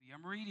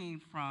I'm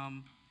reading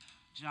from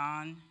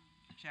John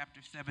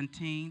chapter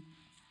 17,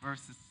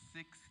 verses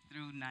 6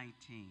 through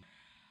 19.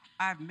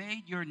 I've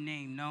made your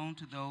name known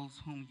to those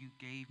whom you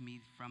gave me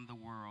from the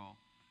world.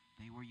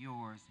 They were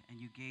yours, and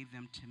you gave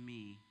them to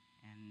me,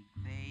 and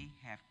they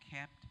have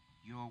kept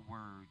your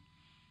word.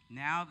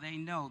 Now they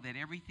know that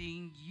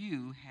everything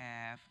you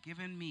have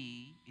given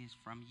me is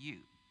from you.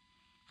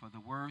 For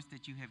the words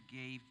that you have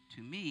gave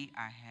to me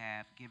I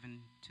have given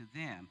to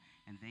them,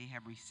 and they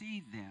have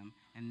received them,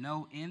 and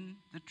know in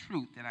the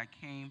truth that I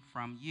came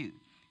from you,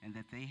 and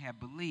that they have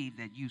believed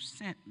that you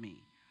sent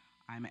me.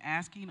 I'm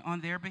asking on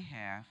their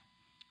behalf.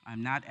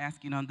 I'm not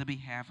asking on the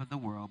behalf of the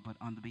world, but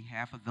on the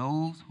behalf of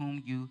those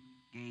whom you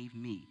gave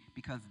me,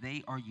 because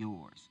they are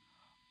yours.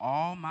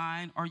 All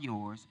mine are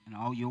yours, and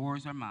all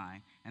yours are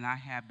mine, and I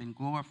have been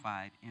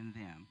glorified in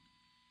them.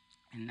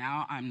 And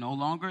now I'm no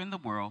longer in the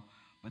world,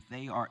 but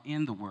they are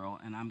in the world,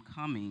 and I'm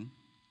coming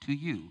to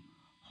you.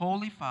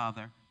 Holy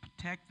Father,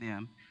 protect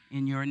them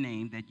in your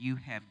name that you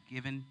have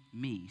given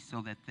me,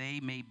 so that they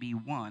may be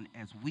one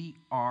as we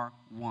are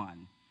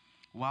one.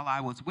 While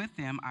I was with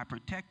them, I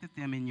protected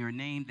them in your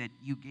name that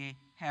you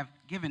have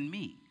given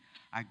me.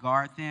 I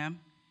guard them,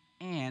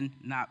 and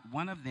not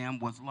one of them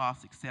was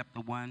lost except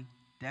the one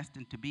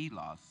destined to be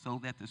lost,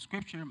 so that the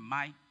scripture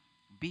might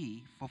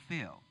be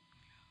fulfilled.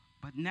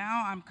 But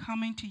now I'm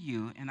coming to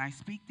you, and I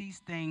speak these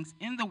things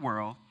in the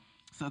world,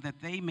 so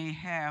that they may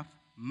have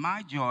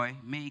my joy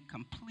made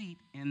complete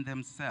in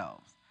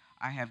themselves.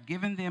 I have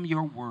given them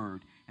your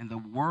word, and the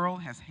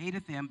world has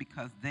hated them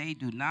because they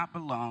do not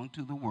belong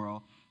to the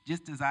world,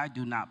 just as I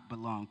do not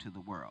belong to the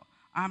world.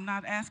 I'm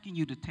not asking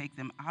you to take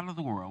them out of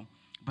the world,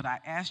 but I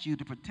ask you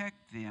to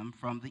protect them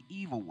from the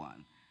evil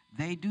one.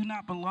 They do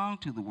not belong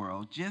to the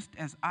world, just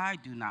as I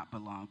do not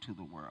belong to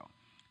the world.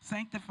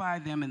 Sanctify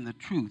them in the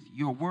truth.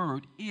 Your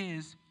word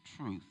is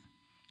truth.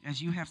 As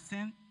you have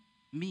sent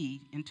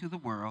me into the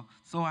world,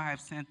 so I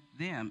have sent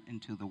them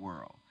into the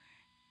world.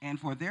 And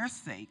for their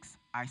sakes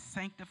I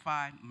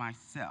sanctify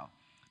myself,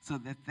 so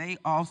that they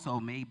also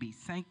may be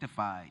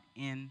sanctified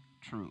in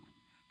truth.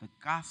 The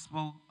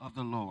gospel of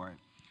the Lord.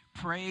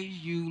 Praise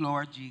you,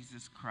 Lord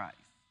Jesus Christ.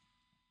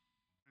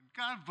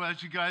 God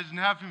bless you guys, and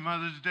happy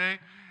Mother's Day.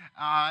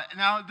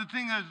 Now, the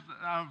thing is,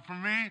 for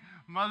me,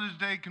 Mother's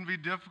Day can be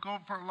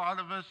difficult for a lot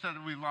of us that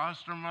we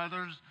lost our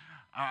mothers.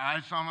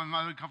 I saw my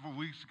mother a couple of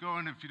weeks ago,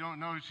 and if you don't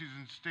know, she's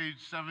in stage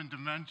 7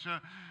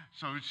 dementia,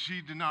 so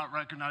she did not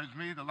recognize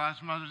me. The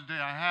last Mother's Day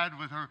I had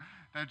with her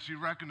that she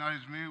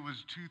recognized me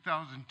was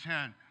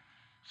 2010.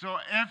 So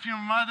if your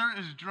mother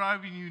is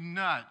driving you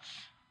nuts,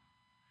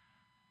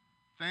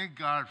 thank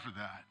God for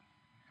that,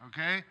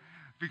 okay?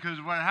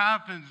 Because what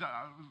happens,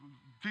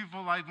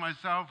 people like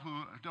myself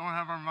who don't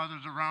have our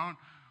mothers around,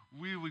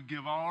 we would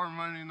give all our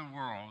money in the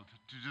world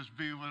to just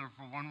be with her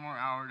for one more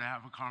hour to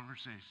have a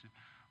conversation.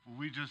 But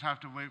we just have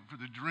to wait for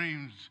the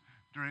dreams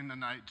during the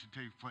night to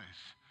take place.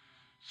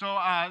 So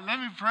let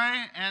me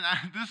pray, and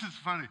this is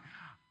funny.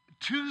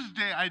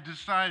 Tuesday I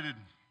decided,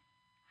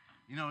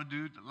 you know,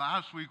 dude,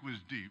 last week was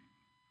deep,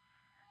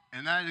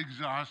 and that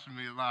exhausted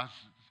me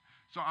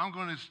so I'm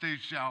going to stay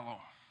shallow.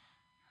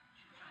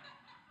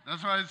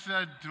 That's what I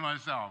said to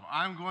myself.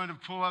 I'm going to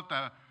pull up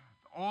the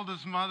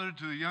oldest mother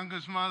to the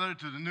youngest mother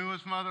to the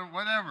newest mother,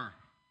 whatever.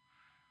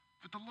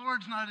 But the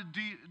Lord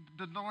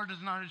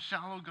is not a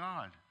shallow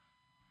God.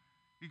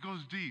 He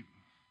goes deep.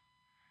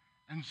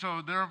 And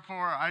so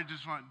therefore I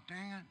just went,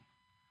 dang it.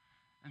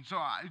 And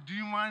so do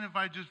you mind if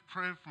I just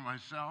pray for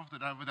myself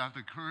that I would have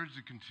the courage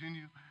to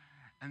continue,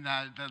 and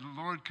that the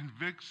Lord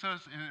convicts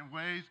us in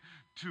ways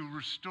to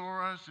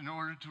restore us in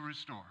order to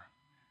restore?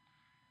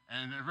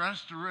 And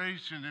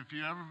restoration, if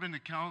you've ever been to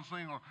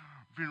counseling or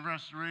been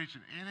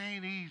restoration, it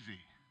ain't easy,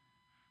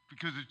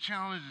 because it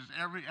challenges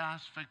every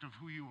aspect of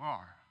who you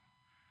are.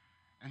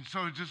 And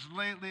so just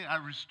lately I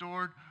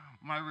restored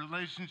my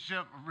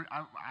relationship.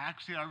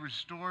 I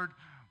restored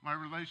my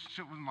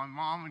relationship with my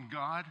mom and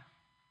God.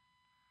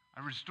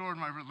 I restored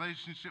my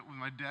relationship with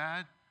my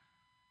dad.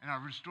 And I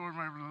restored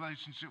my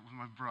relationship with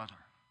my brother.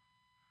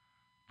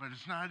 But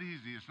it's not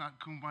easy. It's not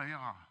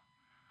kumbaya.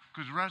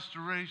 Because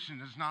restoration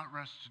is not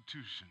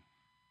restitution.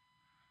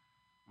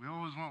 We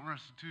always want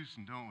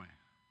restitution, don't we?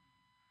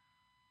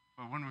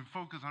 But when we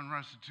focus on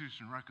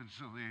restitution,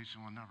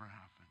 reconciliation will never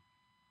happen.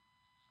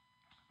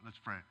 Let's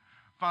pray.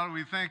 Father,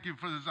 we thank you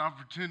for this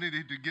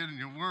opportunity to get in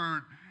your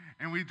word.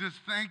 And we just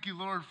thank you,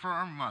 Lord, for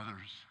our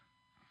mothers.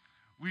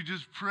 We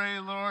just pray,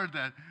 Lord,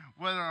 that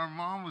whether our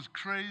mom was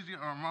crazy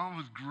or our mom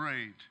was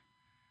great,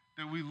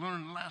 that we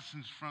learn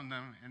lessons from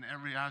them in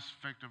every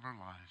aspect of our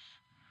lives.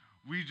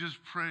 We just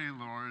pray,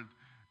 Lord,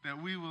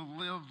 that we will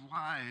live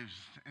lives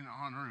in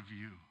honor of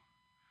you.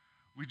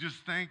 We just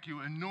thank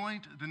you.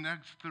 Anoint the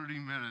next 30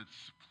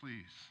 minutes,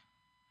 please.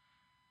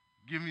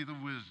 Give me the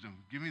wisdom.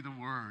 Give me the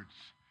words.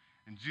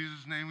 In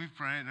Jesus' name we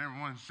pray, and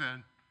everyone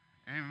said,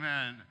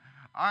 amen.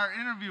 Our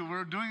interview,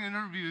 we're doing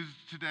interviews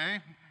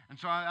today, and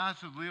so I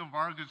asked if Leo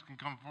Vargas can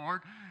come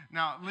forward.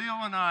 Now, Leo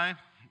and I,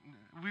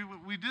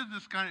 we did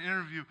this kind of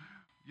interview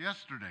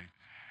yesterday,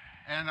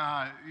 and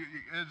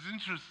it's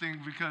interesting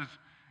because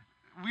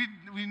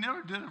we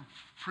never did a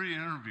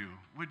pre-interview,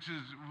 which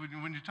is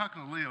when you're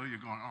talking to Leo, you're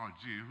going, oh,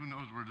 gee, who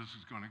knows where this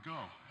is going to go.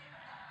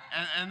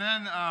 And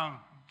then,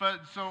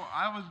 but so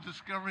I was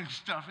discovering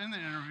stuff in the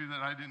interview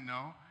that I didn't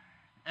know.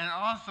 And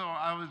also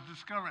I was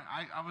discovering,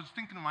 I was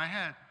thinking in my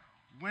head,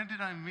 when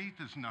did I meet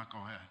this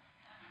knucklehead?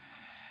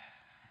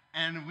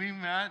 And we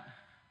met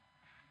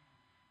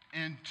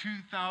in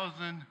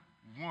 2001.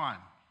 Wow.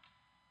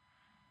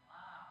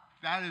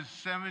 That is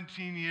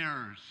 17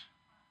 years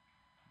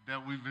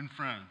that we've been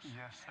friends.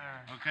 Yes,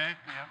 sir. Okay?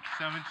 Yep.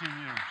 17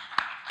 years.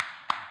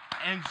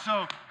 And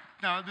so,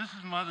 now this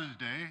is Mother's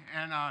Day,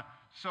 and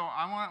so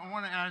I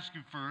want to ask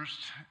you first,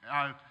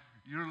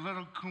 your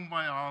little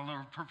kumbaya,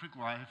 little perfect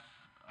life.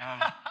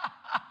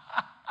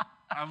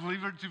 I'll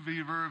leave it to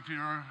Beaver if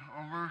you're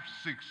over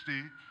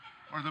 60,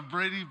 or the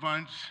Brady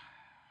Bunch.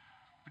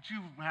 But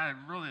you had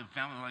really a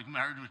family like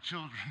Married with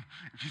Children.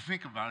 If you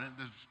think about it,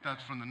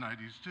 that's from the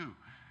 90s too.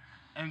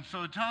 And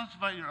so tell us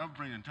about your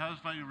upbringing. Tell us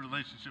about your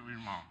relationship with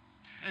your mom.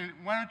 And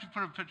why don't you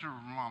put a picture of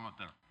your mom up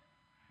there?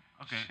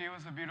 Okay. She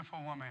was a beautiful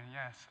woman,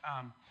 yes.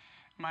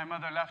 My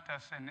mother left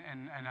us in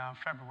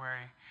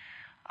February.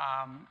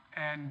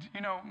 And,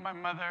 you know, my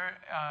mother,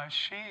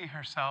 she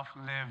herself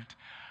lived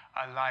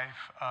a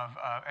life of,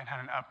 and had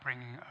an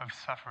upbringing of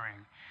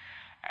suffering.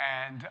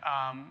 And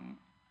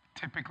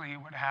typically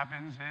what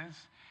happens is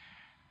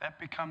that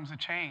becomes a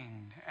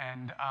chain.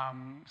 And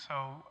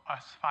so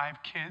us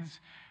 5 kids,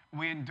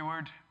 we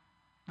endured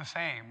the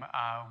same.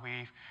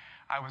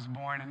 I was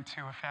born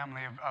into a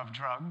family of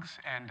drugs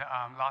and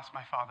lost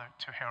my father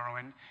to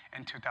heroin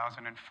in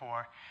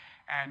 2004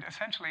 and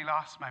essentially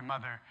lost my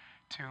mother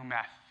to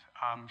meth.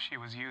 She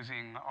was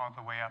using all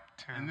the way up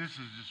to... And this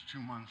is just 2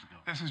 months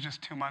ago. This is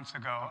just 2 months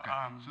ago. Okay.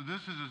 So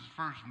this is his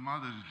first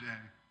Mother's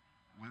Day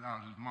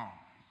without his mom.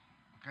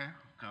 Okay?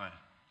 Go ahead.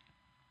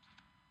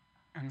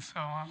 And so...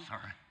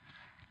 Sorry.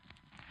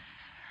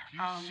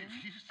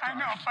 I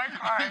know, if I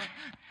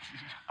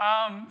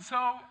cry.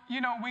 So, you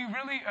know, we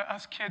really,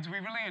 us kids, we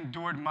really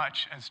endured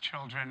much as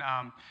children.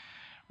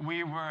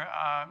 We were,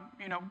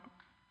 you know,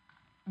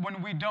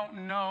 when we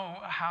don't know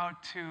how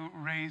to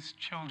raise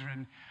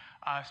children,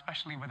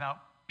 especially without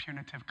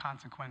punitive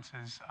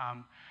consequences,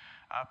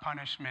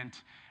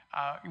 punishment,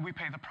 we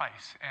pay the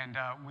price. And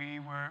we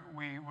were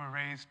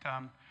raised,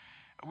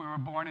 we were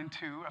born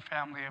into a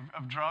family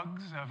of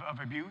drugs, of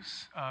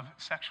abuse, of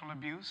sexual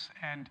abuse,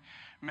 and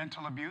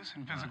mental abuse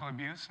and physical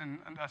abuse. And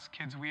us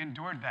kids, we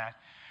endured that.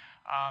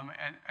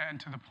 And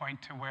to the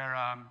point to where...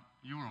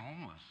 you were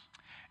homeless.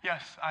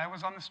 Yes, I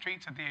was on the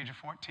streets at the age of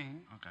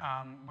 14 okay.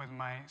 With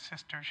my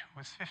sister, who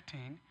was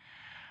 15.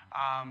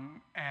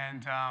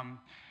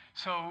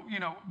 So, you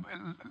know,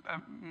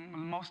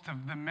 most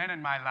of the men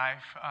in my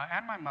life,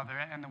 and my mother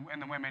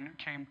and the women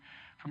came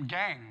from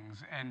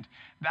gangs. And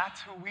that's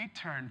who we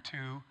turned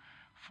to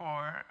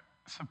for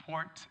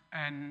support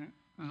and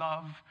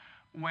love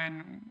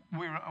when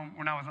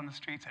I was on the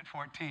streets at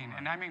 14. Right.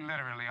 And I mean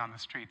literally on the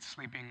streets,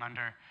 sleeping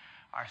under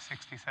our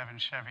 67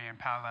 Chevy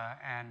Impala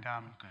and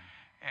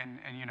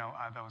you know,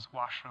 those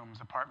washrooms,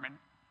 apartment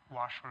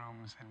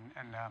washrooms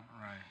and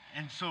right.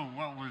 And so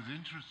what was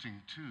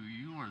interesting too,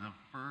 you were the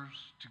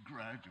first to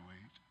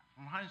graduate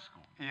from high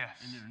school.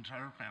 Yes. In your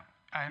entire family.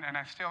 And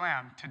I still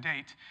am to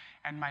date.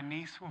 And my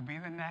niece will be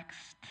the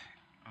next.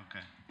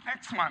 Okay.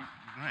 Next month.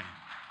 Great.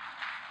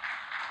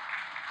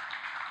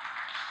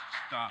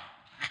 Stop.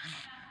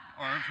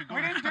 Or if you go.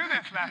 We didn't do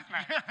this last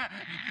night.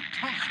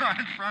 Don't cry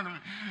in front of me.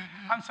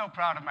 I'm so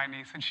proud of my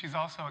niece, and she's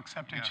also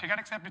accepted. Yeah. She got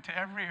accepted to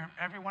every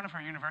one of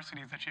her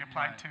universities that she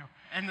applied to.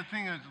 And the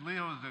thing is,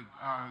 Leo is a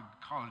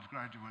college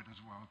graduate as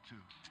well too.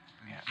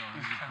 And yeah, so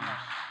he's the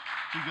first.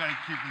 You got to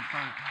keep in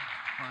front of.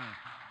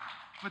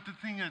 But the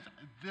thing is,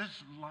 this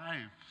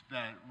life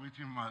that with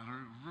your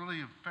mother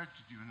really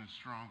affected you in a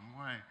strong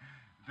way.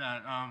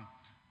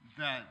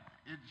 That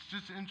it's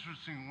just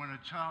interesting when a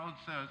child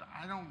says,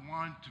 I don't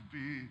want to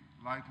be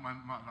like my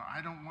mother.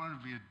 I don't want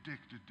to be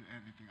addicted to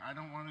anything. I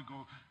don't want to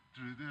go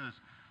through this.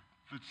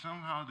 But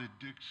somehow the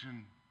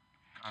addiction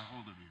got a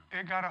hold of you.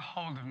 It got a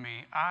hold of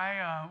me.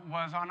 I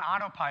was on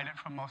autopilot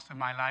for most of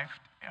my life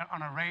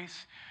on a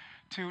race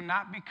to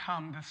not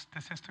become the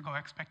statistical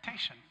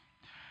expectation.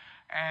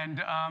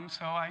 And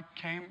so I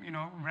came, you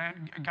know,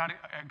 got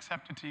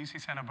accepted to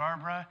UC Santa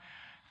Barbara,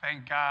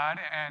 thank God,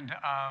 and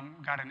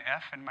got an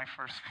F in my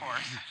first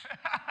course.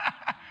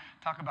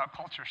 Talk about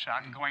culture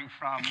shock, going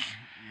from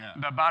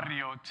the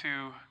barrio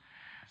to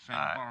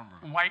Santa Barbara.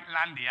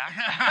 Whitelandia.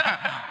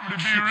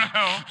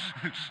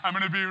 I'm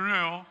going to be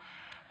real.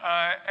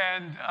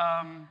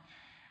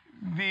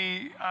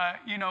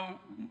 You know,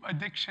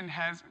 addiction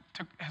has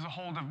a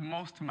hold of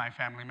most of my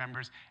family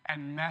members,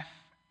 and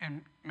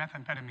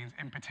methamphetamines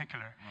in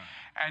particular.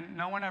 Right. And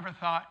no one ever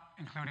thought,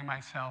 including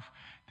myself,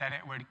 that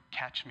it would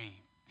catch me.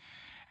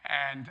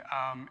 And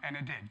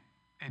it did.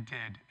 It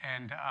did.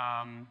 And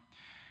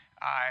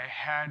I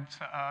had,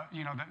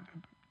 you know,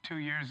 2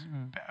 years,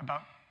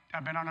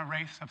 I've been on a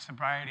race of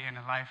sobriety and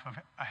a life of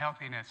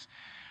healthiness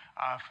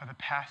for the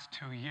past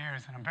 2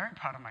 years, and I'm very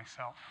proud of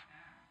myself.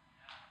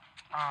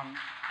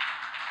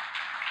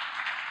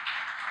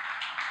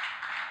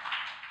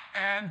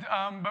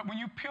 But when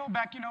you peel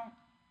back,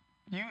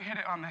 you hit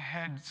it on the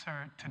head,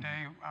 sir,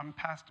 today,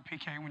 Pastor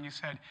PK, when you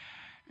said,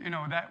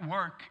 that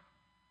work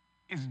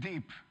is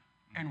deep,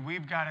 and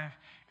we've got to,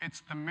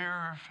 it's the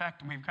mirror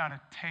effect. We've got to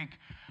take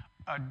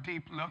a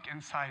deep look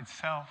inside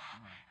self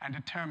and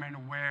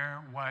determine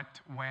where,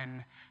 what,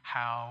 when,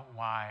 how,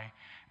 why,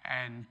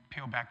 and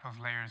peel back those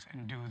layers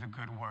and do the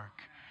good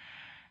work.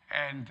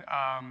 And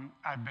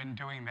I've been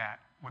doing that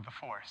with the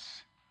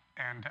Force.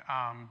 And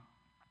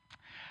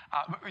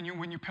but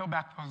when you peel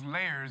back those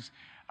layers,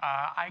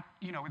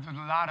 there's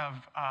a lot of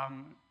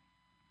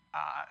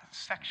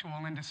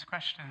sexual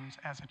indiscretions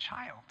as a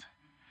child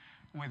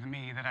with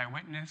me that I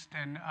witnessed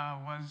and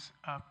was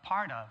a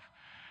part of.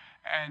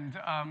 And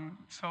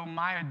so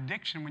my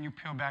addiction, when you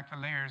peel back the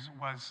layers,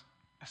 was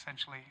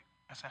essentially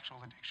a sexual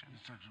addiction,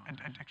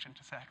 addiction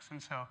to sex.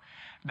 And so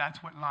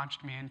that's what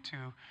launched me into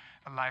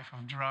the life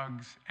of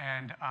drugs.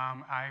 And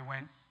I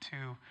went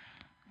to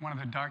one of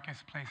the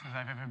darkest places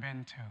I've ever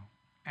been to,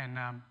 and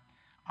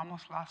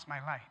almost lost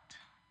my light.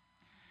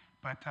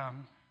 But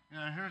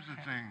here's the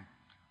thing.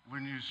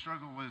 When you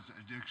struggle with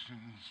addiction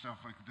and stuff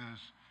like this,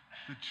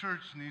 the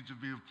church needs to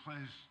be a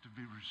place to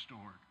be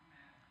restored.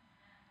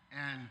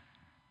 And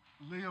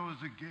Leo is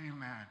a gay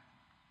man.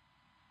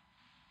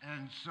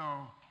 And so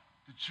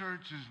the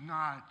church is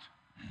not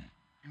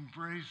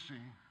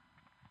embracing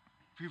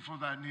people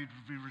that need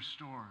to be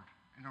restored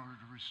in order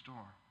to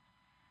restore.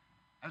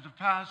 As a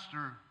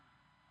pastor,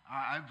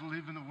 I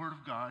believe in the Word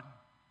of God.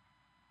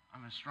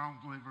 I'm a strong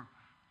believer.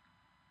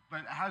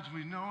 But as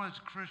we know as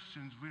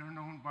Christians, we are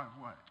known by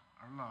what?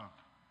 Our love.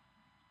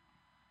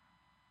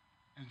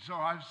 And so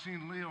I've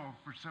seen Leo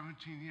for 17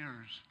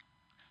 years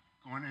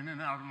going in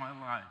and out of my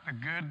life. The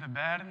good, the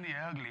bad, and the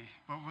ugly.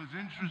 But what's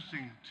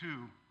interesting,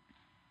 too,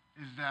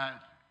 is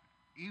that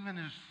even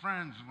his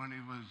friends, when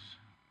he was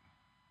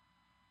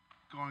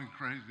going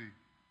crazy,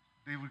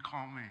 they would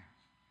call me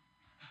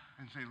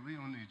and say,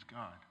 Leo needs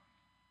God.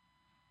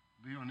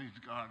 Leo needs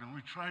God. And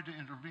we tried to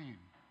intervene.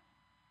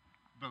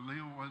 But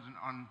Leo wasn't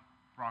on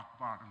rock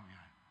bottom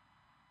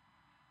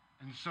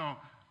yet. And so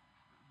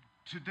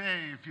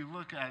today, if you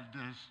look at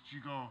this, you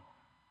go,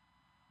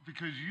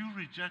 because you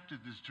rejected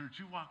this church,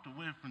 you walked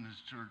away from this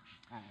church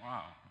for a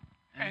while,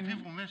 and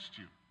people missed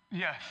you.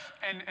 Yes,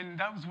 and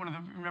that was one of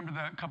the, remember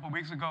a couple of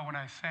weeks ago when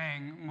I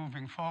sang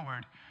Moving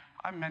Forward,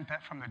 I meant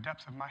that from the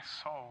depths of my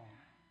soul.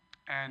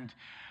 And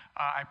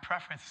I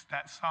prefaced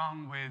that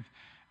song with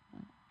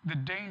the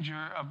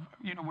danger of,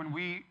 when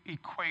we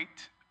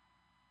equate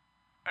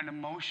an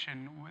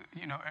emotion,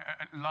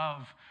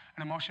 love,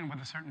 an emotion with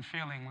a certain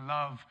feeling,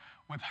 love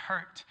with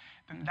hurt,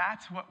 then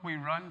that's what we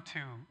run to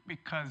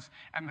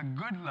and the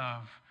good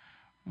love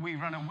we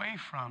run away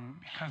from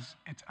because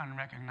it's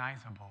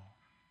unrecognizable.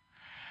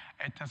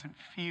 It doesn't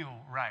feel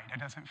right. It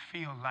doesn't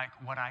feel like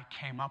what I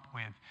came up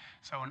with.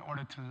 So in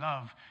order to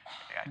love,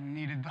 I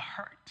needed the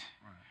hurt.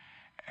 Right.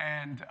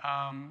 And,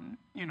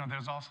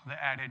 there's also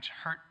the adage,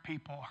 hurt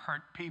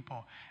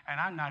people. And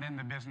I'm not in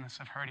the business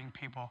of hurting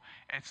people.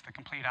 It's the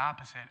complete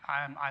opposite.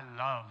 I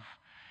love.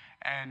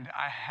 And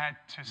I had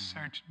to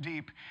search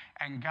deep.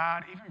 And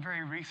God, even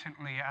very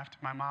recently after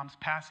my mom's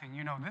passing,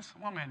 this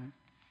woman,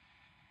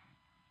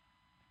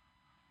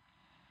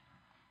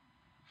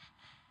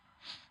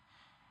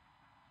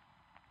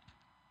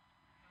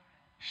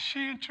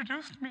 she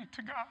introduced me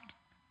to God.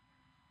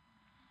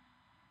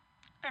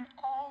 And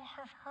all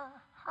of her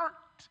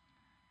hurt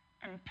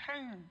and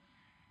pain,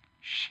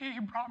 she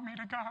brought me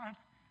to God.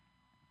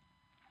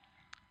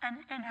 And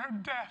in her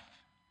death,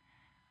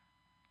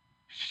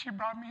 she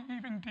brought me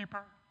even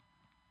deeper.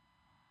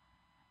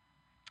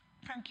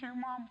 Thank you,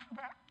 Mom, for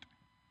that.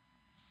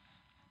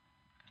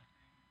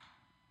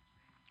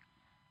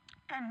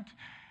 And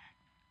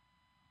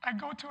I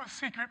go to a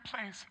secret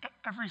place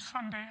every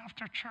Sunday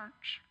after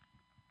church.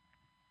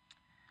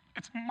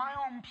 It's my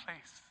own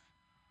place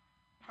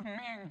with me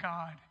and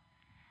God.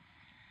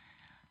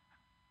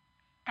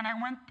 And I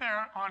went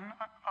there on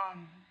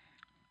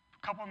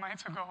a couple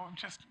nights ago,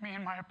 just me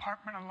in my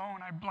apartment alone.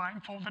 I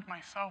blindfolded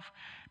myself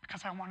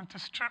because I wanted to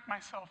strip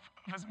myself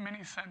of as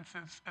many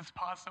senses as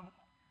possible.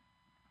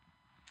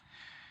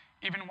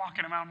 Even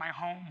walking around my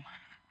home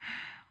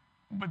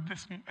with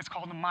this, it's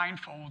called a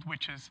mindfold,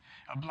 which is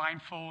a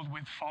blindfold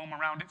with foam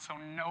around it so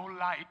no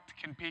light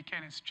can peek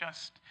in. It's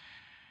just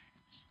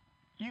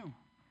you.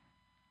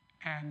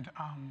 And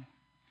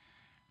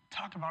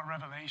talk about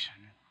revelation.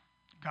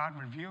 God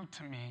revealed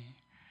to me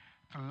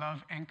the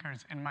love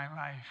anchors in my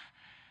life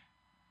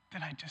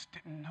that I just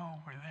didn't know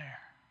were there.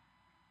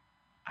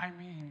 I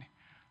mean,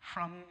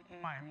 from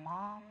my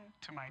mom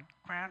to my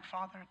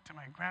grandfather to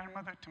my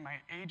grandmother to my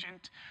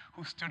agent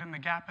who stood in the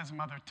gap as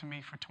mother to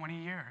me for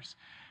 20 years.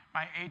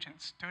 My agent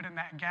stood in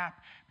that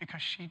gap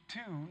because she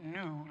too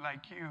knew,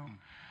 like you,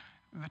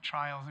 the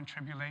trials and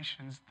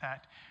tribulations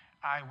that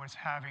I was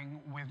having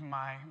with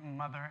my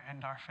mother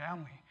and our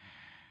family.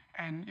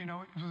 And, it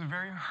was a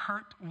very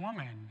hurt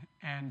woman.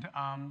 And,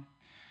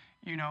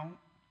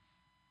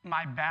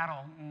 my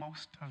battle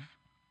most of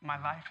my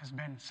life has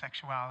been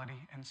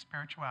sexuality and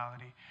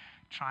spirituality,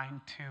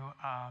 trying to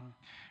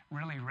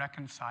really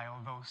reconcile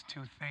those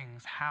two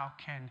things. How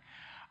can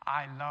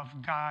I love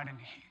God and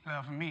He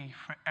love me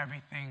for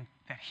everything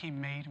that He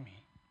made me?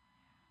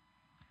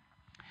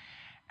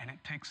 And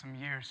it takes some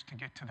years to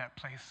get to that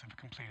place of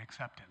complete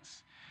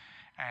acceptance.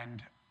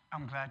 And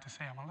I'm glad to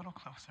say I'm a little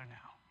closer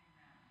now.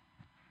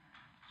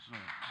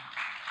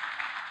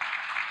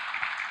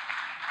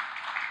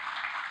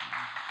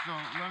 So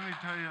let me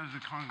tell you, as a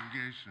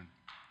congregation,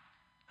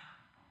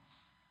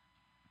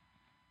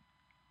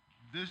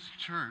 this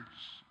church,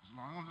 as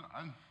long as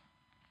I'm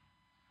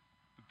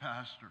the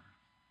pastor,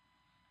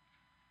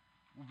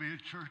 will be a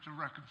church of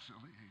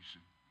reconciliation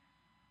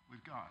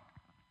with God.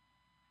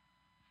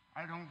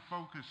 I don't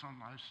focus on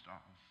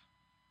lifestyles.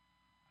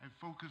 I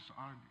focus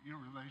on your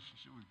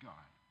relationship with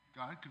God.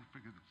 God can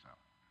figure this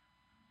out.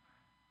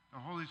 The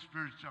Holy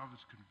Spirit's job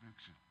is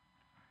conviction.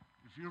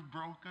 If you're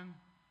broken,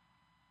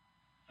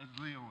 as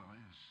Leo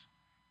is,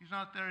 he's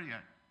not there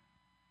yet.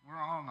 We're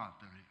all not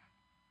there yet.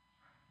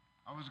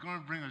 I was going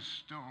to bring a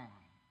stone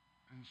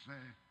and say,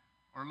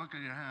 or look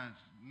at your hands,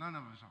 none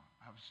of us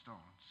have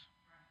stones.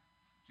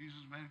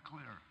 Jesus made it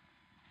clear.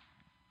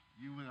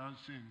 You without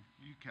sin,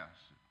 you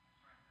cast it.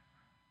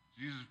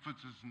 Jesus puts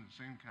us in the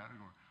same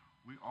category.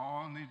 We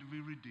all need to be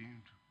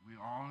redeemed. We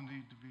all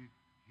need to be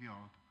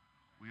healed.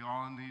 We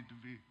all need to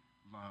be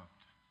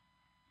loved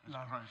as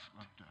Christ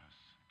loved us.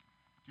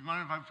 Do you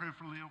mind if I pray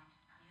for Leo?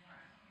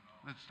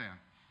 Let's stand.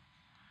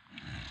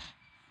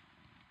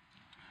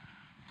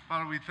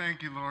 Father, we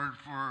thank you, Lord,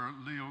 for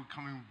Leo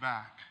coming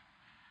back.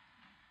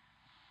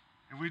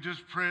 And we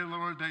just pray,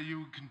 Lord, that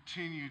you would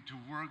continue to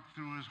work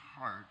through his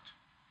heart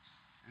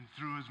and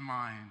through his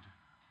mind,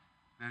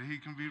 that he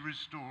can be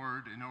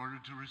restored in order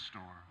to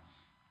restore.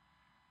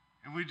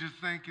 And we just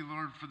thank you,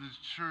 Lord, for this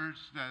church,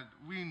 that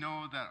we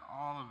know that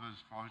all of us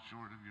fall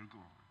short of your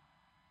glory.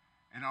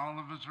 And all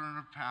of us are on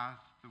a path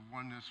to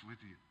oneness with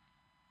you.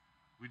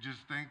 We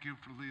just thank you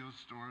for Leo's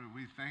story.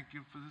 We thank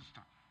you for this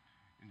time.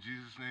 In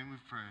Jesus' name we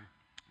pray.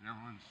 And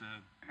everyone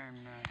said,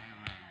 Amen.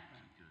 Amen.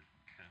 Good.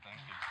 Okay,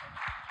 thank you.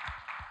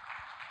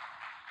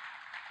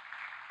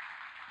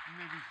 You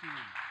may be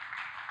seated.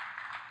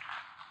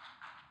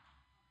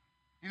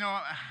 You know,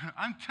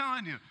 I'm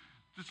telling you,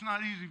 it's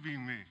not easy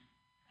being me.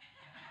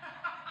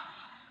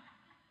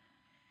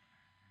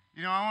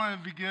 You know, I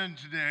want to begin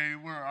today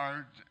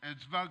where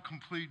it's about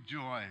complete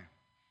joy.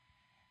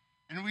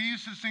 And we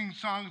used to sing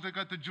songs that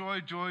got the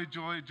joy, joy,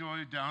 joy,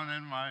 joy down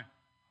in my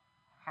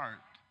heart.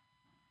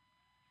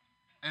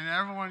 And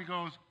everyone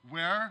goes,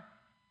 where?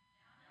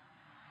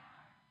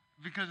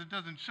 Because it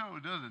doesn't show,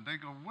 does it? They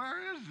go,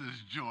 where is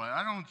this joy?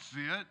 I don't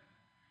see it.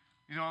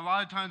 You know, a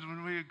lot of times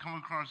when we come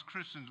across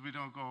Christians, we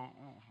don't go,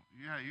 oh,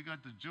 yeah, you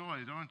got the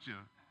joy, don't you?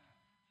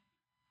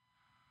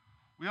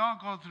 We all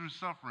go through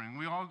suffering.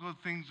 We all go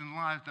things in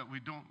life that we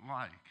don't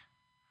like.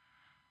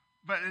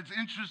 But it's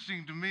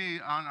interesting to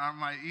me on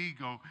my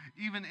ego,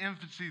 even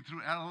infancy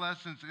through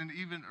adolescence and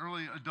even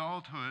early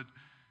adulthood,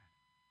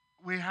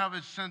 we have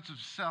a sense of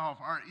self.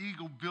 Our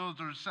ego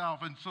builds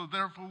ourselves, and so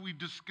therefore we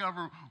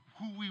discover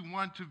who we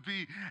want to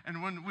be.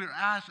 And when we're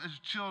asked as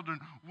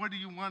children, what do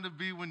you want to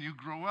be when you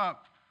grow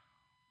up?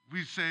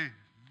 We say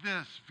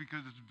this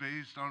because it's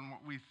based on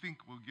what we think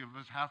will give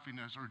us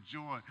happiness or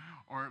joy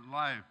or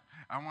life.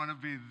 I want to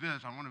be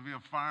this. I want to be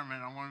a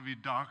fireman. I want to be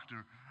a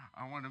doctor.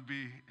 I want to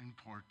be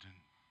important.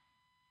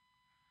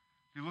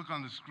 If you look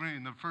on the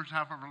screen, the first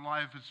half of our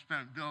life is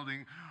spent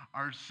building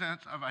our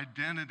sense of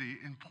identity,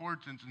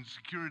 importance, and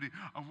security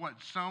of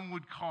what some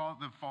would call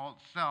the false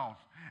self,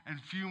 and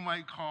few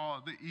might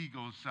call the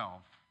ego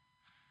self.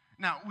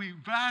 Now, we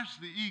bash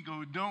the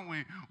ego, don't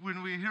we?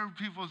 When we hear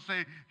people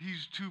say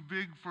he's too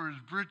big for his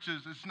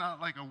britches, it's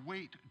not like a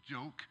weight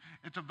joke.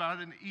 It's about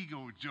an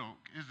ego joke,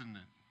 isn't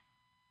it?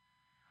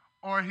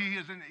 Or he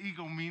is an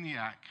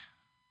egomaniac.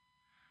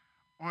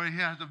 Or he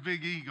has a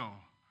big ego.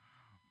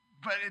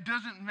 But it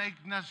doesn't make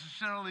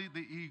necessarily the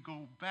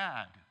ego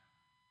bad.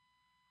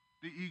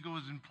 The ego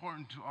is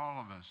important to all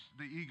of us.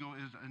 The ego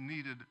is a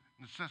needed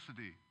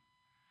necessity.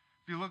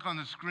 If you look on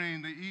the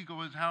screen, the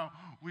ego is how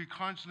we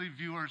constantly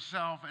view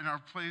ourselves and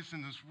our place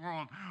in this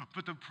world.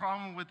 But the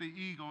problem with the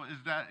ego is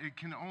that it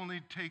can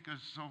only take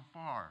us so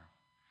far.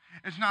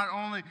 It's not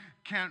only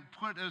can't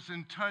put us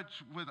in touch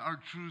with our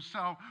true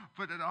self,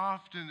 but it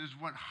often is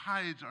what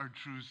hides our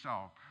true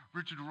self.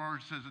 Richard Rohr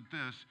says it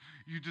this: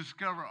 you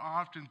discover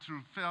often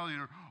through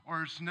failure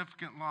or a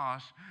significant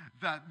loss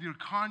that your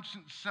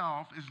conscious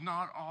self is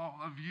not all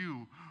of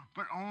you,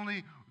 but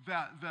only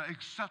the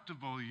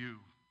acceptable you.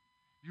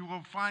 You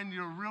will find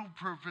your real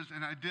purpose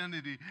and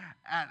identity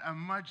at a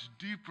much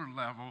deeper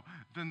level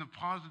than the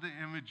positive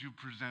image you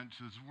present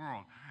to this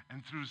world.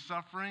 And through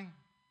suffering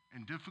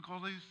and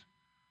difficulties,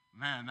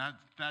 man,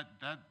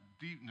 that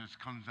deepness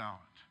comes out.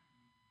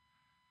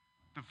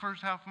 The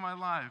first half of my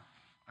life,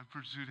 I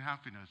pursued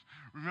happiness.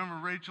 Remember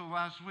Rachel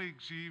last week,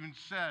 she even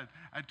said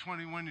at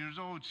 21 years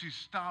old, she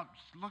stopped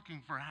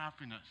looking for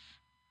happiness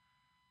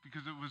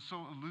because it was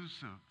so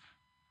elusive.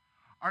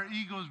 Our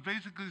ego is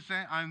basically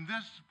saying, I'm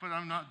this, but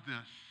I'm not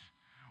this.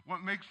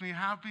 What makes me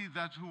happy,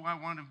 that's who I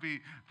want to be.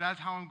 That's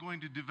how I'm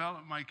going to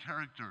develop my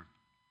character.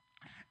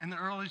 In the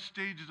early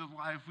stages of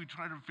life, we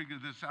try to figure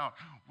this out.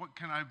 What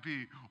can I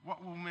be?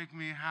 What will make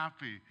me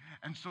happy?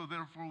 And so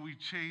therefore we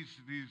chase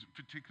these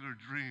particular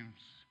dreams.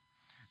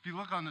 If you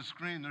look on the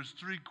screen, there's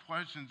 3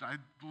 questions I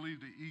believe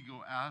the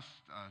ego asked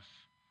us.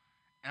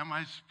 Am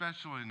I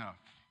special enough?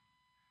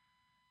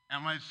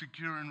 Am I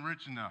secure and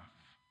rich enough?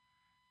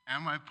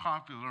 Am I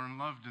popular and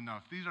loved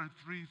enough? These are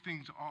 3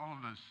 things all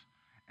of us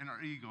in our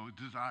ego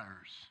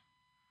desires.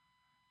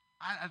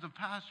 As a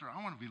pastor,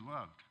 I want to be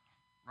loved,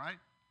 right?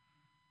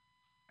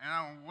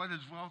 And what is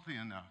wealthy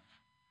enough?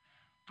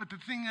 But the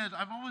thing is,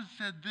 I've always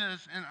said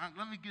this, and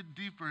let me get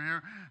deeper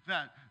here,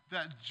 that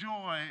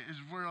joy is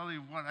really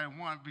what I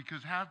want,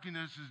 because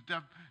happiness is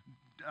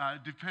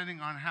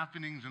depending on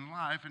happenings in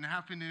life, and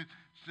happiness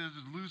is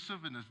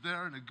elusive and it's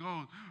there and it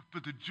goes.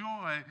 But the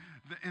joy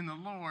in the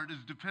Lord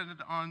is dependent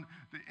on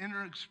the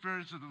inner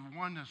experience of the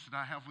oneness that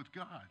I have with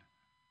God.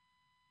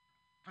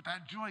 But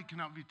that joy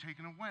cannot be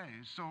taken away.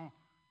 So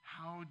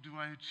how do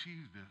I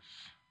achieve this?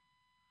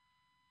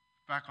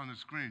 Back on the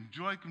screen,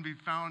 joy can be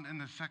found in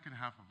the second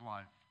half of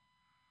life.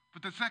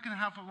 But the second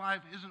half of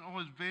life isn't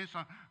always based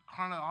on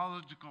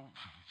chronological,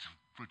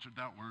 butchered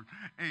that word,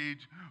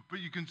 age, but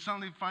you can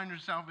suddenly find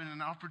yourself in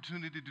an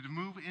opportunity to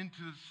move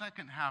into the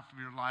second half of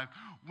your life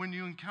when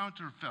you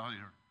encounter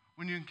failure,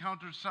 when you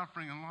encounter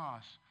suffering and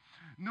loss.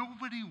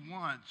 Nobody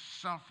wants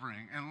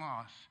suffering and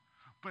loss,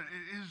 but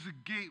it is the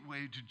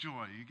gateway to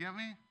joy. You get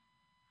me?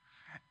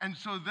 And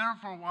so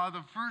therefore, while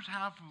the first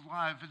half of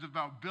life is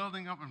about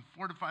building up and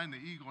fortifying the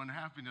ego and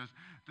happiness,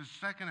 the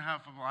second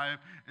half of life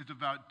is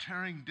about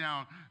tearing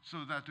down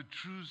so that the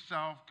true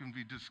self can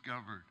be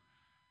discovered.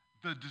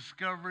 The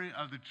discovery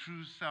of the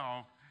true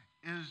self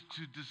is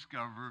to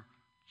discover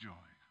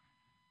joy.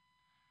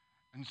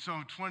 And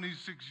so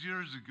 26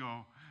 years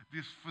ago,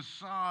 this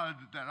facade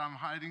that I'm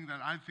hiding, that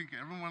I think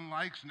everyone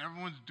likes and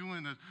everyone's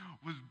doing this,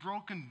 was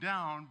broken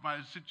down by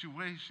a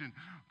situation,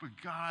 but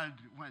God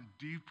went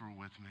deeper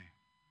with me.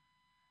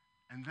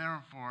 And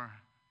therefore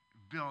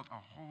built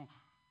a whole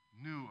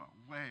new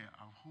way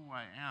of who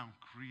I am,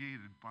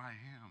 created by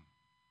him.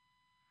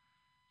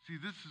 See,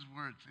 this is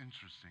where it's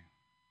interesting.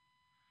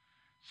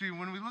 See,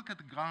 when we look at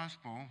the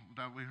gospel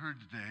that we heard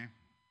today,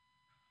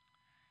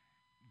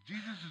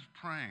 Jesus is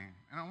praying.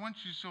 And I want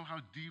you to show how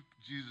deep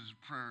Jesus'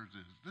 prayers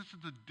is. This is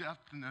the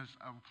depthness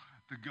of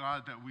the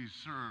God that we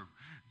serve.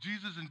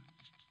 Jesus in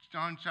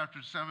John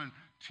chapter 17,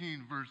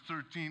 verse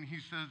 13, he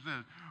says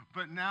this,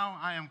 "But now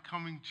I am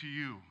coming to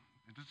you."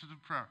 This is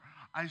a prayer.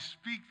 "I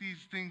speak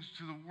these things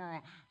to the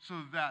world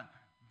so that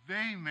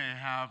they may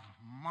have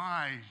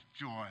my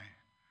joy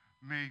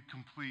made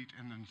complete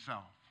in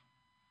themselves."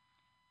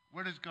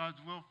 What is God's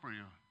will for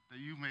you? That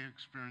you may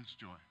experience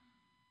joy.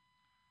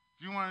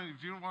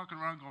 If you're walking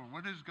around going,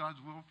 "What is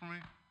God's will for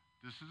me?"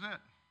 This is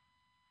it.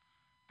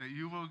 That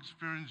you will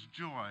experience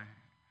joy.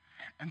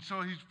 And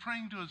so he's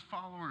praying to his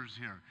followers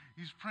here.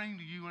 He's praying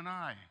to you and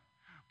I.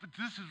 But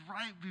this is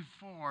right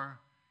before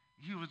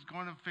he was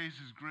going to face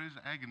his greatest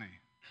agony.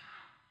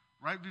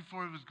 Right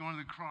before he was going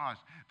to the cross,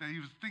 that he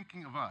was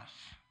thinking of us,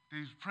 that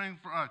he was praying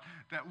for us,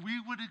 that we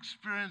would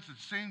experience the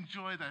same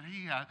joy that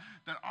he had,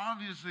 that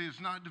obviously is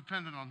not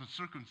dependent on the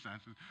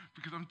circumstances.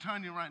 Because I'm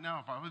telling you right now,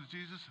 if I was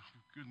Jesus,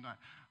 good night,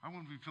 I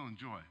wouldn't be feeling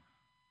joy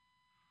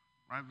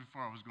right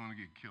before I was going to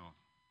get killed.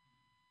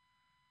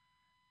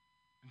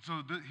 And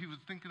so he was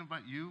thinking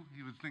about you,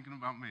 he was thinking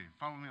about me.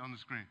 Follow me on the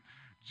screen.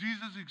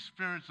 Jesus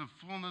experienced the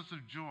fullness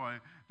of joy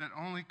that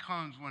only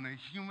comes when a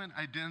human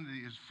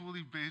identity is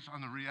fully based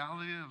on the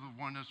reality of the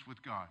oneness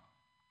with God.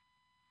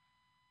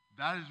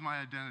 That is my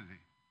identity,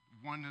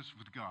 oneness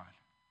with God.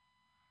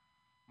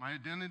 My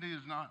identity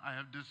is not I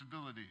have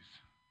disabilities.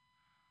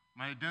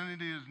 My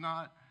identity is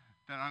not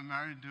that I'm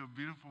married to a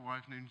beautiful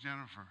wife named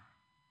Jennifer.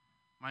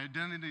 My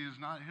identity is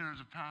not here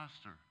as a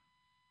pastor.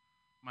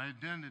 My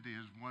identity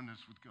is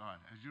oneness with God,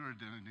 as your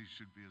identity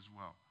should be as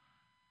well.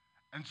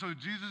 And so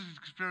Jesus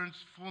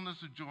experienced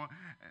fullness of joy.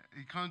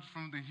 He comes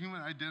from the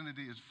human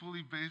identity is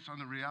fully based on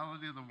the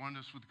reality of the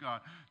oneness with God.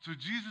 So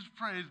Jesus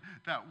prays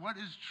that what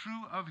is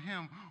true of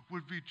him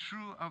would be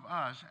true of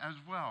us as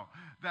well.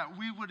 That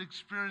we would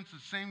experience the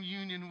same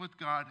union with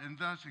God and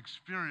thus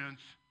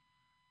experience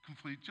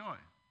complete joy.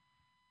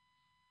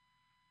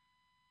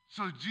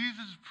 So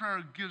Jesus'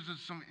 prayer gives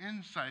us some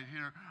insight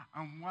here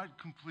on what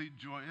complete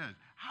joy is.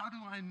 How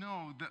do I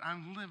know that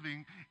I'm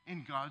living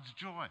in God's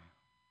joy?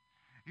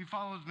 He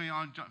follow me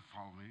on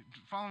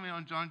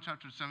John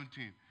chapter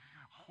 17.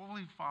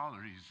 Holy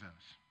Father, he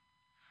says,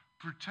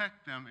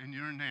 protect them in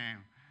your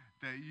name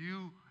that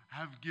you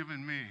have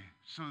given me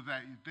so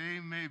that they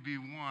may be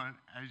one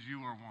as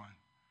you are one.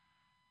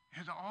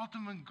 His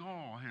ultimate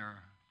goal here,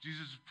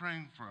 Jesus is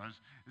praying for us,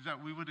 is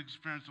that we would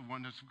experience the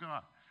oneness of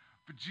God.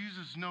 But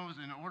Jesus knows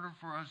in order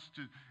for us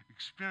to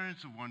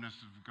experience the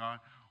oneness of God,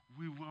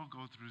 we will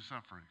go through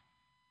suffering.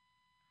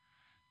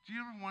 Do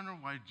you ever wonder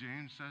why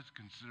James says,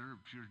 "Consider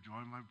it pure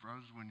joy, my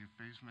brothers, when you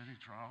face many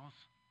trials"?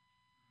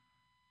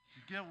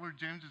 You get where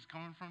James is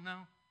coming from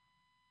now?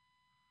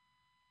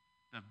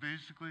 that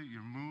basically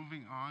you're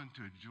moving on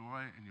to a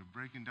joy and you're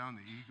breaking down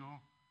the ego.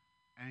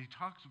 And he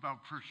talks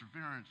about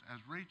perseverance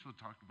as Rachel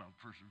talked about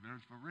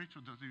perseverance, but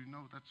Rachel doesn't even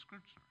know that's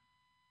scripture.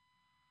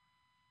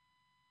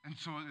 And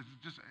so it's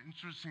just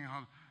interesting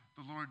how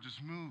the Lord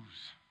just moves.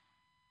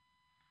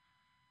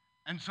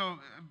 And so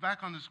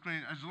back on the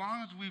screen, as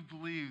long as we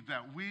believe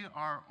that we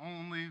are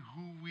only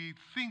who we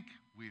think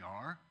we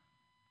are,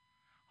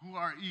 who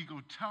our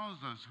ego tells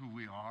us who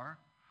we are,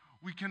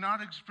 we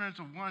cannot experience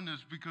a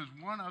oneness, because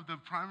one of the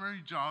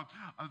primary jobs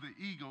of the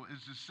ego is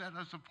to set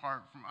us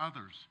apart from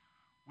others,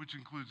 which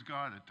includes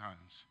God at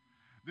times.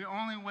 The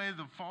only way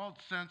the false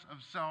sense of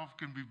self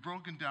can be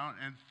broken down,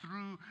 and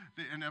through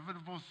the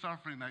inevitable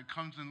suffering that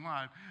comes in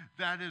life,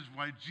 that is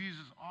why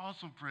Jesus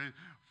also prayed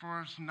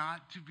for us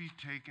not to be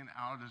taken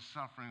out of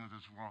suffering of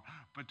this world,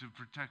 but to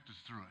protect us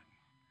through it.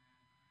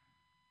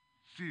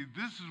 See,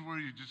 this is where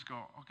you just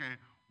go, okay,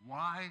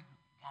 why?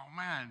 Oh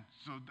man,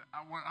 so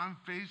what I'm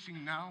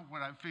facing now,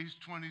 what I faced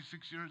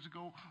 26 years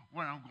ago,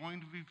 what I'm going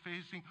to be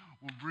facing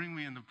will bring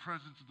me in the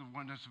presence of the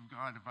oneness of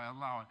God if I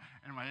allow it.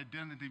 And my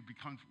identity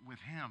becomes with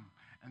him.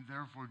 And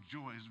therefore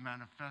joy is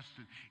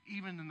manifested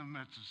even in the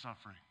midst of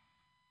suffering.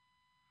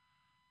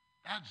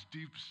 That's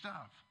deep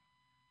stuff.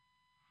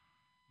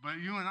 But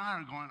you and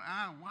I are going,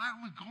 why are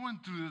we going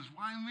through this?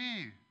 Why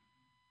me?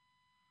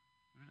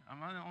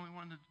 Am I the only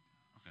one that...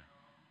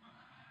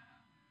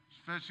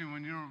 Especially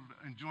when you're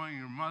enjoying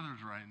your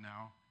mothers right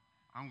now,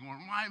 I'm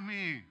going, why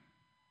me?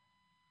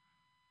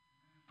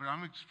 But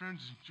I'm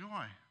experiencing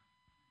joy,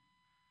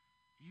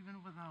 even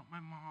without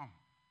my mom,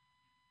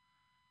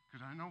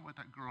 because I know what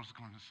that girl's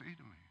going to say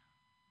to me.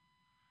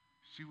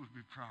 She would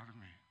be proud of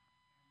me.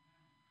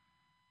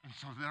 And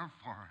so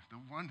therefore, the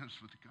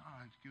oneness with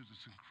God gives us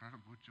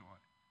incredible joy.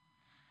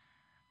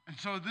 And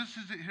so this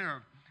is it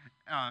here.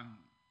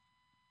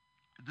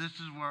 This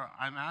is where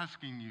I'm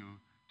asking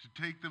you to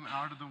take them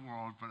out of the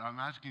world, but I'm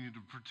asking you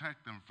to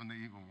protect them from the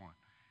evil one.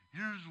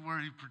 Here's where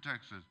he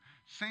protects us.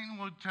 Satan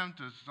will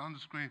tempt us, it's on the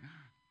screen,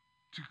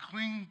 to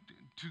cling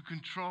to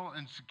control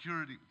and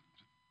security.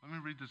 Let me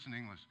read this in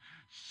English.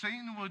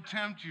 Satan will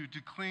tempt you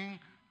to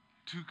cling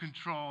to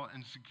control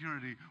and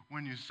security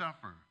when you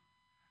suffer.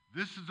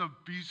 This is a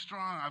be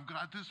strong, I've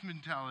got this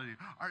mentality.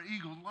 Our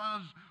ego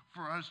loves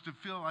for us to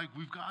feel like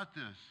we've got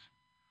this.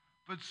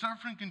 But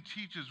suffering can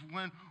teach us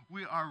when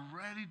we are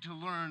ready to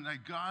learn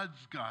that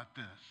God's got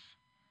this.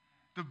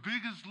 The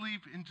biggest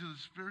leap into the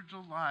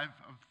spiritual life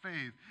of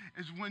faith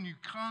is when you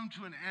come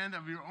to an end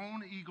of your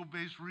own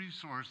ego-based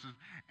resources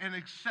and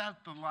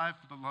accept the life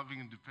of the loving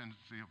and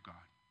dependency of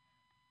God.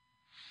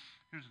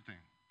 Here's the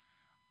thing.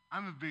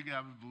 I'm a big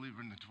avid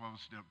believer in the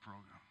 12-step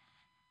program.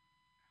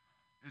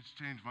 It's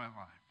changed my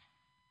life.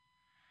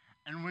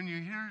 And when you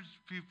hear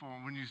people,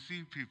 when you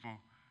see people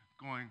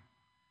going,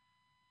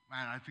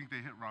 man, I think they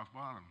hit rock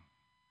bottom.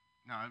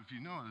 Now, if you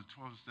know the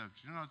 12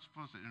 steps, you're not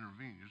supposed to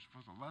intervene. You're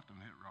supposed to let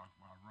them hit rock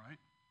bottom, right?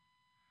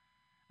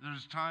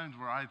 There's times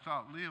where I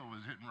thought Leo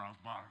was hitting rock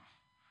bottom,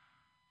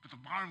 but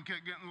the bottom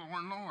kept getting lower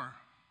and lower.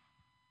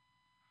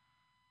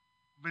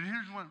 But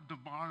here's what the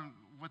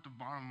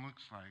bottom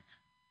looks like,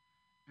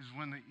 is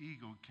when the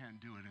ego can't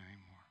do it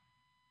anymore.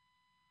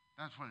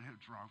 That's what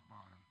hits rock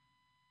bottom.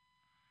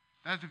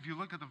 That's if you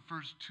look at the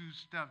first 2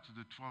 steps of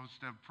the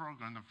 12-step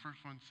program, the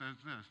first one says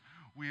this: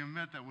 we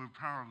admit that we're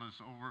powerless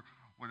over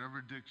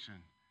whatever addiction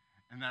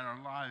and that our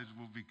lives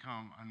will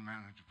become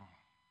unmanageable.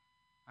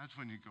 That's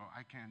when you go,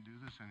 I can't do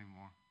this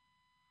anymore.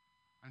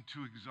 I'm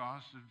too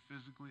exhausted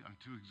physically, I'm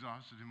too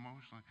exhausted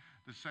emotionally.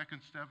 The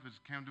second step is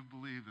come to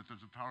believe that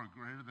there's a power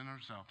greater than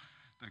ourselves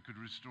that could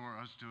restore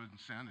us to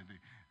insanity.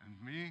 And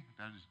me,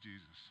 that is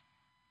Jesus.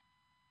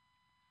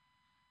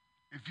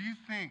 If you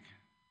think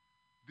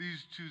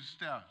these 2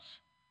 steps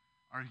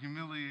are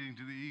humiliating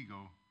to the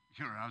ego,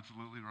 you're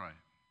absolutely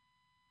right.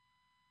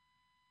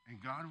 And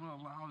God will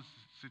allow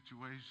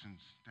situations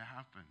to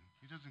happen.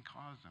 He doesn't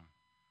cause them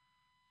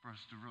for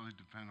us to really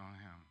depend on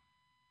him.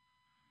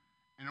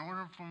 In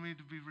order for me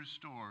to be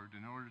restored,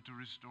 in order to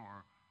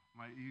restore,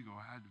 my ego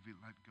had to be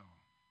let go.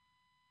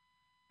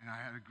 And I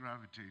had to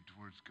gravitate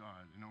towards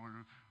God in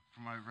order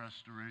for my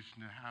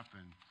restoration to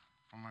happen,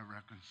 for my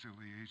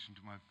reconciliation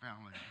to my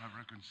family, my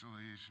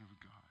reconciliation with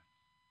God.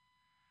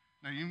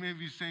 Now, you may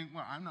be saying,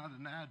 well, I'm not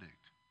an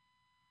addict.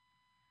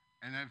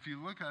 And if you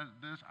look at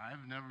this,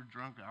 I've never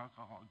drank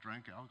alcohol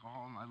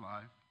in my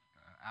life.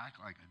 Act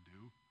like I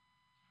do.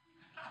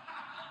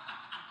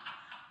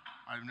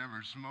 I've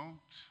never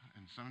smoked,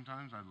 and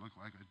sometimes I look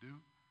like I do.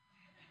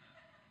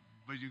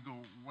 But you go,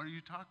 what are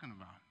you talking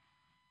about?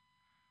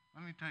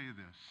 Let me tell you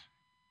this.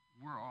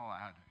 We're all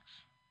addicts,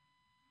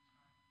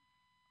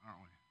 aren't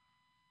we?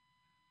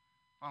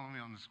 Follow me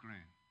on the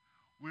screen.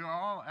 We are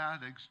all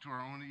addicts to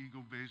our own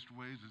ego-based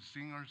ways of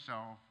seeing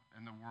ourselves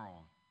and the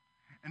world.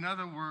 In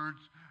other words,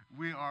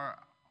 we are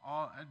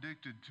all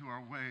addicted to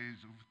our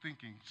ways of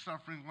thinking,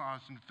 suffering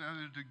loss, and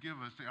failure to give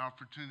us the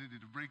opportunity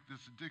to break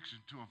this addiction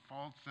to a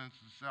false sense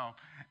of self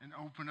and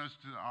open us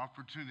to the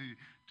opportunity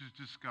to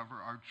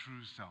discover our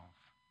true self.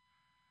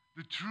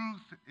 The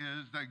truth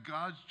is that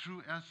God's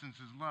true essence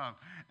is love,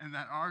 and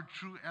that our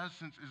true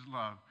essence is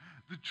love.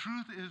 The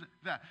truth is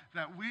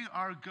that we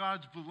are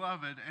God's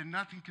beloved, and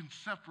nothing can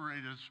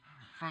separate us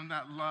from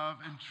that love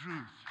and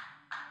truth.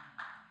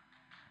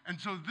 And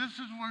so this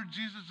is where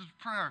Jesus'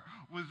 prayer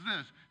was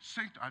this.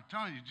 I'm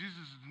telling you, Jesus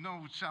is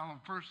no shallow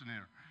person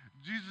here.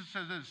 Jesus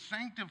says this,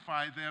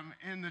 sanctify them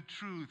in the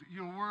truth.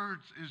 Your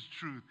words is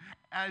truth.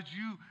 As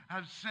you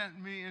have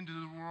sent me into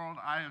the world,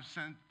 I have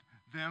sent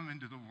them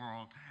into the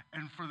world.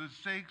 And for the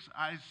sakes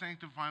I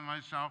sanctify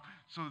myself,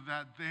 so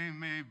that they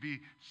may be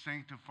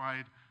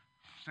sanctified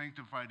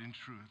in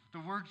truth. The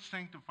word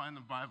sanctify in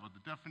the Bible,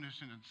 the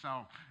definition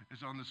itself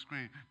is on the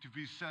screen. To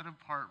be set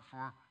apart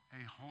for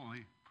a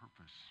holy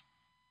purpose.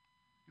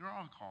 You're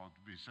all called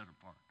to be set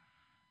apart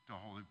to a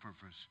holy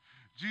purpose.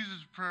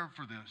 Jesus' prayer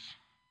for this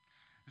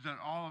is that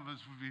all of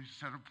us would be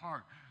set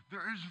apart.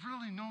 There is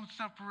really no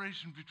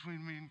separation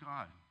between me and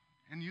God,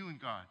 and you and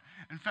God.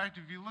 In fact,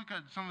 if you look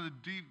at some of the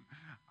deep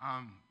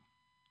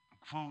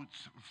quotes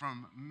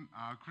from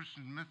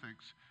Christian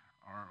mythics,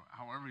 or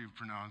however you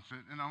pronounce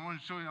it, and I want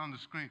to show you on the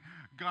screen,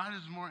 God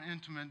is more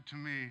intimate to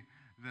me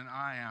than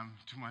I am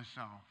to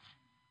myself.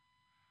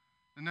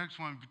 The next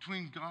one,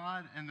 between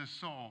God and the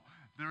soul,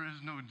 there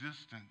is no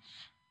distance.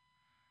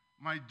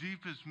 My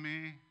deepest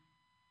me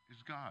is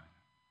God.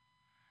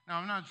 Now,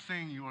 I'm not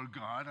saying you are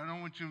God. I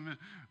don't want you to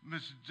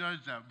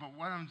misjudge that. But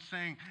what I'm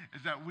saying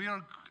is that we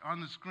are on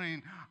the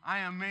screen. I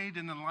am made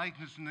in the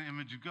likeness and the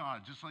image of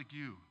God, just like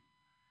you.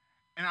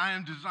 And I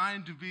am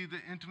designed to be the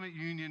intimate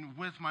union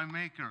with my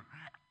Maker.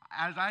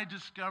 As I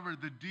discover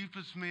the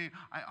deepest me,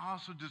 I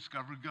also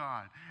discover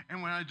God.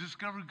 And when I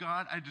discover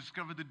God, I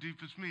discover the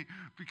deepest me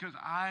because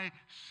I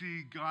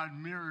see God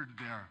mirrored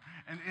there.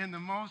 And in the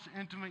most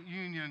intimate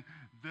union,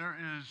 there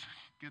is,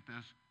 get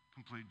this,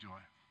 complete joy.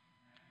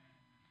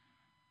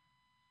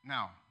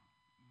 Now,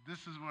 this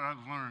is what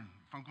I've learned.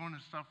 If I'm going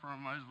to suffer, I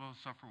might as well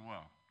suffer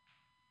well.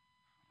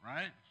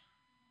 Right?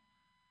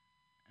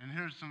 And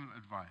here's some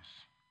advice.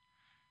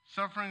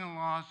 Suffering and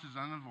loss is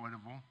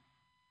unavoidable,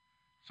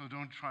 so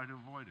don't try to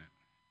avoid it.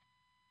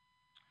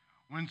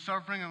 When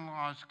suffering and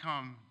loss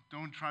come,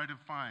 don't try to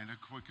find a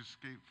quick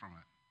escape from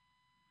it.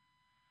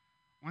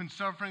 When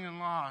suffering and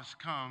loss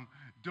come,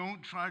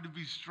 don't try to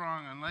be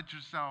strong and let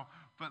yourself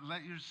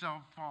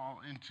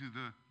fall into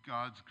the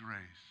God's grace.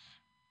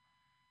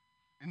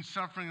 In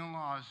suffering and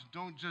loss,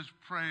 don't just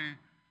pray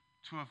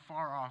to a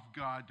far-off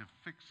God to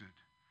fix it,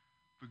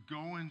 but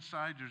go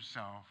inside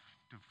yourself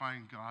to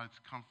find God's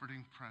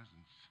comforting presence.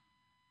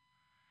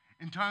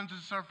 In times of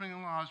suffering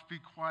and loss, be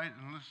quiet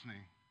and listening.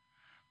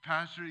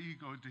 Pass your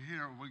ego to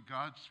hear what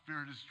God's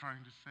Spirit is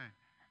trying to say.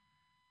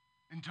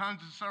 In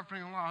times of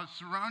suffering and loss,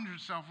 surround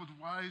yourself with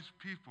wise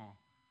people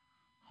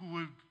who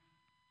would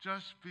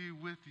just be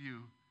with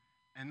you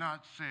and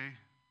not say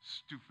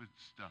stupid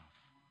stuff.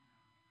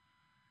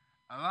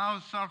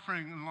 Allow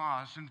suffering and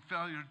loss and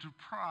failure to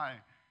pry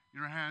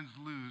your hands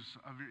loose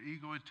of your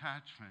ego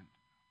attachment,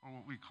 or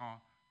what we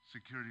call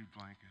security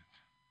blanket.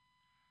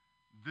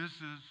 This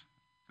is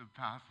the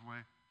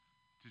pathway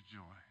to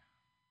joy.